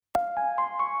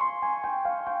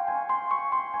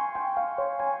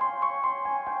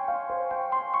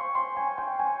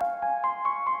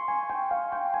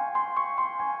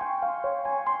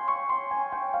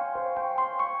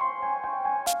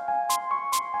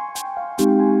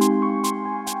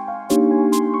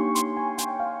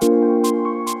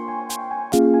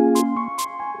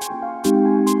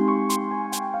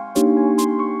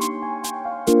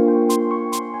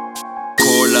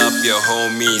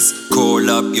homies, call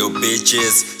up your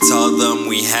bitches. Tell them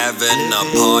we having a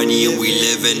party, we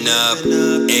living up.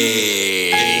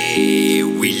 Ayy,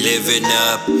 we living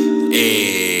up.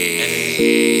 Ayy,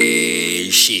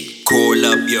 shit. Call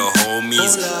up your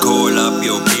homies, call up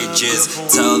your bitches.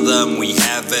 Tell them we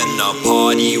having a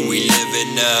party, we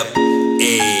living up.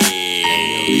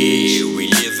 Ayy, we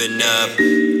living up.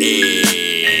 Ayy,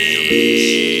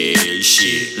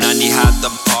 shit. Nandi had the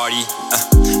party,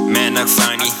 man I'm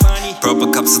funny. Proper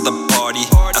cups at the party,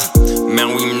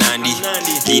 man we 90.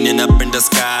 Leaning up in the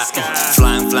sky,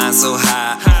 flying so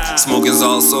high. Smoking's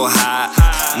all so high.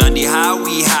 Nandi high,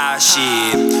 we high,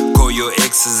 shit. Call your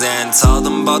exes and tell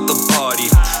them about the party.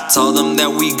 Tell them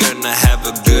that we gonna have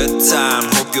a good time.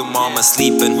 Hope your mama's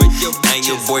sleeping and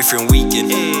your boyfriend weaking,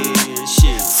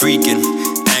 freaking,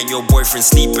 and your boyfriend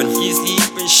sleeping. He's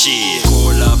sleeping, shit.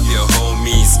 Call up your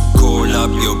homies, call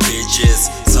up your bitches.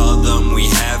 Tell them we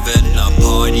having a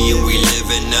party, we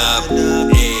living up.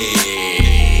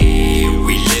 Ayy,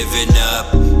 we living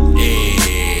up.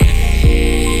 Ayy,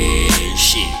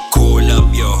 shit. Call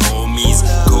up your homies,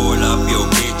 call up your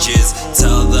bitches.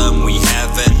 Tell them we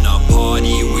having a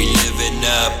party, we living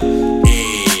up.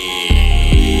 Ayy,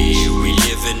 we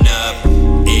living up.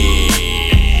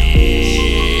 Ayy,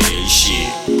 shit.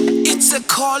 It's a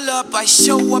call up, I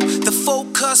show up, the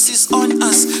focus is on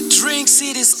us. Drinks,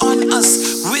 it is on us,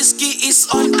 whiskey is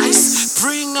on ice.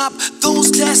 Bring up those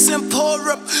glasses and pour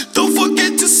up, don't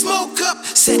forget to smoke up.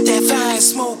 Set that fire and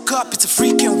smoke up, it's a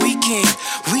freaking weekend.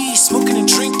 We smoking and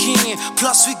drinking,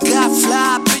 plus we got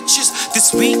fly bitches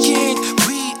this weekend.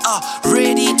 We are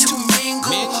ready to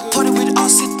mingle, party with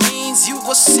us it means you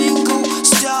are single.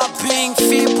 Stop being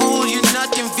feeble, you're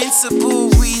not invincible.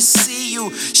 We see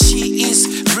you, she is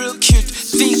real cute.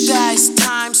 Think that it's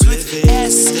times with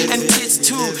S and tits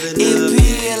too. It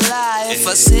be a lie if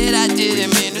I said I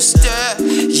didn't mean to stir.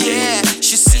 Yeah,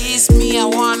 she sees me, I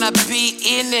wanna be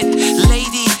in it.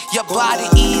 Lady, your body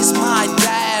is my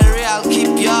diary. I'll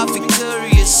keep your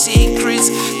Victoria's Secrets.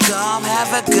 Come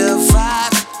have a good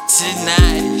vibe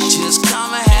tonight. Just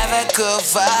come and have a good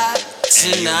vibe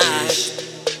tonight.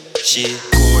 Shit.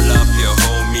 Call up your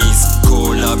homies,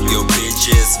 call up your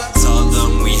bitches. Tell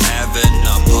them we having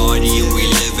a party, we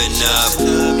living up.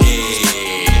 Ayy,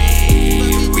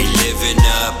 we living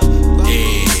up.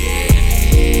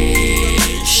 Ayy,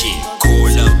 shit.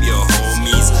 Call up your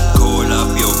homies, call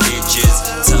up your bitches.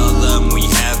 Tell them we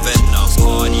having a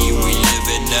party, we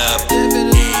living up.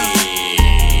 Ayy,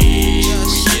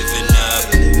 we living up.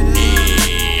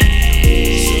 Ayy,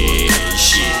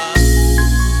 shit.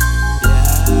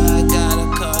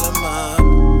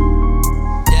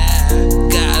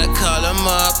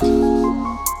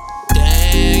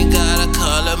 Dang, gotta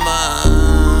call him up.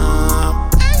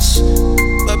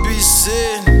 Papi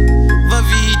c'est, va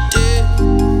vite,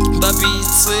 papi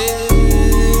c'est.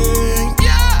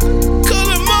 Yeah, call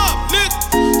him up, nigga.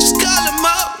 Just call him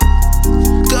up.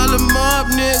 Call him up,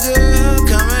 nigga.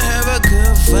 Come and have a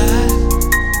good vibe.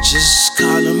 Just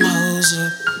call him hoes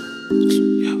up.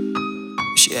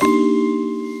 Yeah.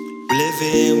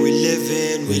 We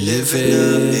living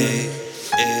up, ayy,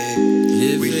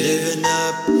 ayy. We living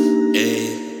up, ayy,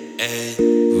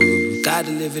 ayy.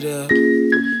 Gotta live it up.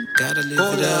 Gotta live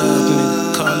it up,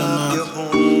 nigga. Call them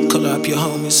up. Call up your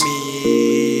homies.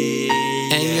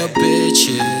 And your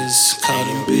bitches. Call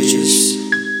them bitches.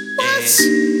 What?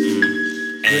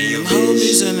 Bring them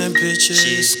homies and them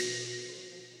bitches.